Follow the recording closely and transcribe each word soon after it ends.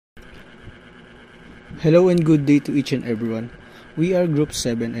Hello and good day to each and everyone. We are Group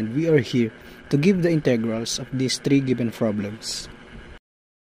 7 and we are here to give the integrals of these three given problems.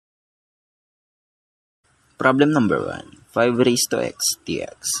 Problem number 1, 5 raised to x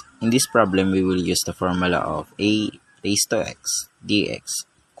dx. In this problem, we will use the formula of a raised to x dx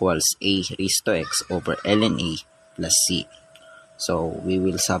equals a raised to x over ln a plus c. So, we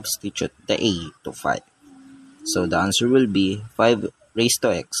will substitute the a to 5. So, the answer will be 5 raised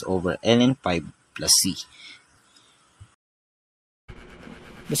to x over ln 5 plus c.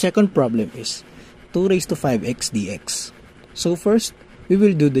 The second problem is 2 raised to 5x dx. So first, we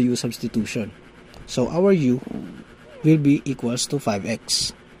will do the u substitution. So our u will be equals to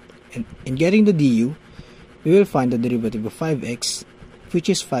 5x. And in getting the du, we will find the derivative of 5x, which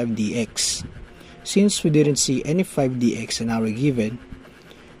is 5 dx. Since we didn't see any 5 dx in our given,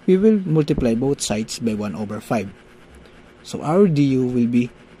 we will multiply both sides by 1 over 5. So our du will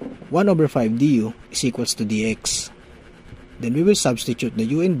be 1 over 5 du is equals to dx. Then we will substitute the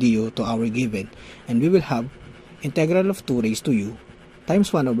u and du to our given, and we will have integral of 2 raised to u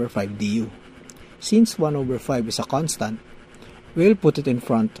times 1 over 5 du. Since 1 over 5 is a constant, we will put it in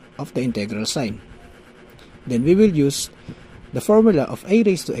front of the integral sign. Then we will use the formula of a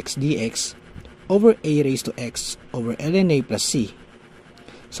raised to x dx over a raised to x over ln a plus c.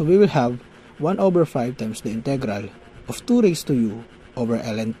 So we will have 1 over 5 times the integral of 2 raised to u over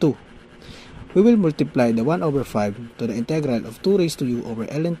ln 2. We will multiply the 1 over 5 to the integral of 2 raised to u over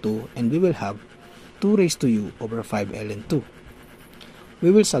ln 2, and we will have 2 raised to u over 5 ln 2.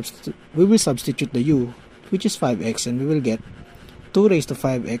 We will substitute the u, which is 5x, and we will get 2 raised to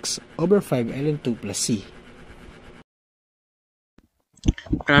 5x over 5 ln 2 plus c.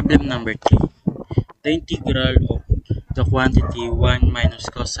 Problem number 3. The integral of the quantity 1 minus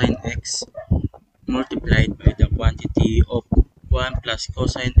cosine x multiplied by the quantity of 1 plus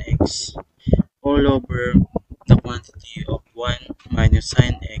cosine x all over the quantity of 1 minus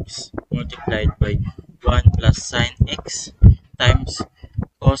sine x multiplied by 1 plus sine x times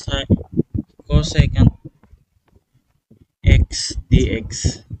cosecant x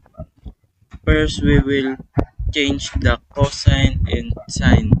dx. First, we will change the cosine and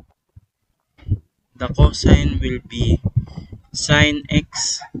sine. The cosine will be sine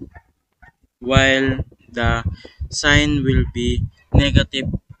x, while the sine will be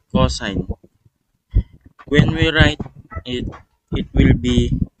negative cosine. When we write it, it will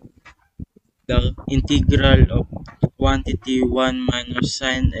be the integral of quantity 1 minus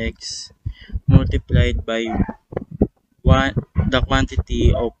sine x multiplied by the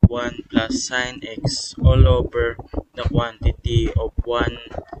quantity of 1 plus sine x all over the quantity of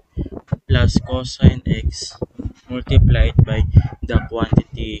 1 plus cosine x multiplied by the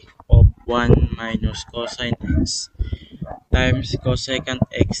quantity of 1 minus cosine x times cosecant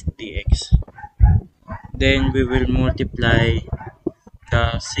x dx. Then we will multiply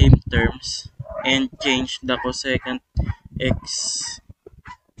the same terms and change the cosecant x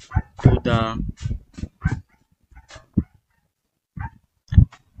to the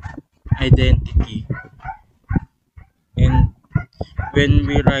identity. And when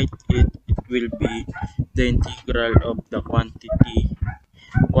we write it, it will be the integral of the quantity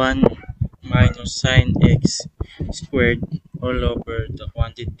 1 minus sine x squared all over the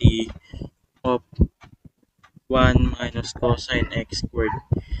quantity of 1 minus cosine x squared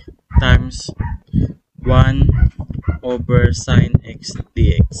times 1 over sine x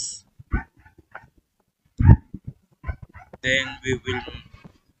dx. Then we will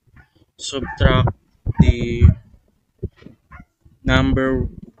subtract the number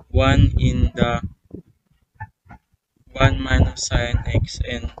 1 in the 1 minus sine x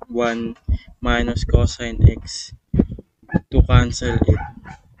and 1 minus cosine x to cancel it.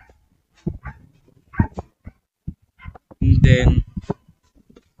 And then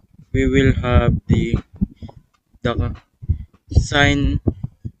we will have the sine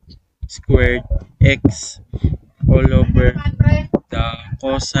squared x all over the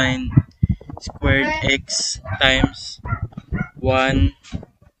cosine squared x times 1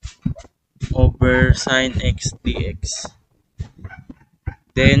 over sine x dx.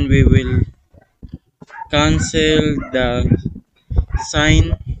 Then we will cancel the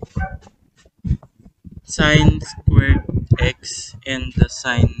sine squared x and the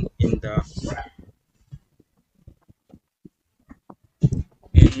sine in the,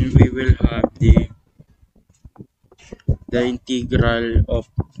 and we will have the integral of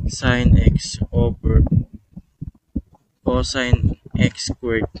sine x over cosine x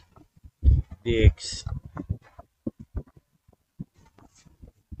squared dx.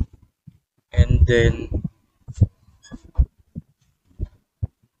 And then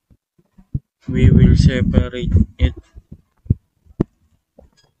we will separate it.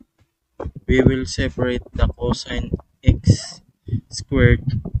 We will separate the cosine x squared,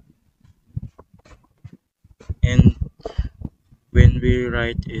 and when we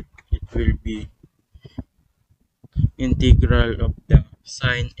write it, it will be integral of the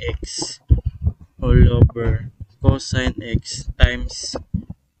sine x all over cosine x times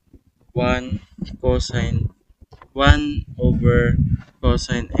 1 cosine 1 over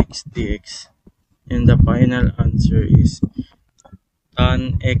cosine x dx, and the final answer is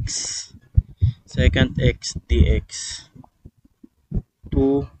tan x secant x dx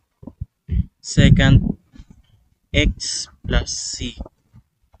 2 secant x plus c.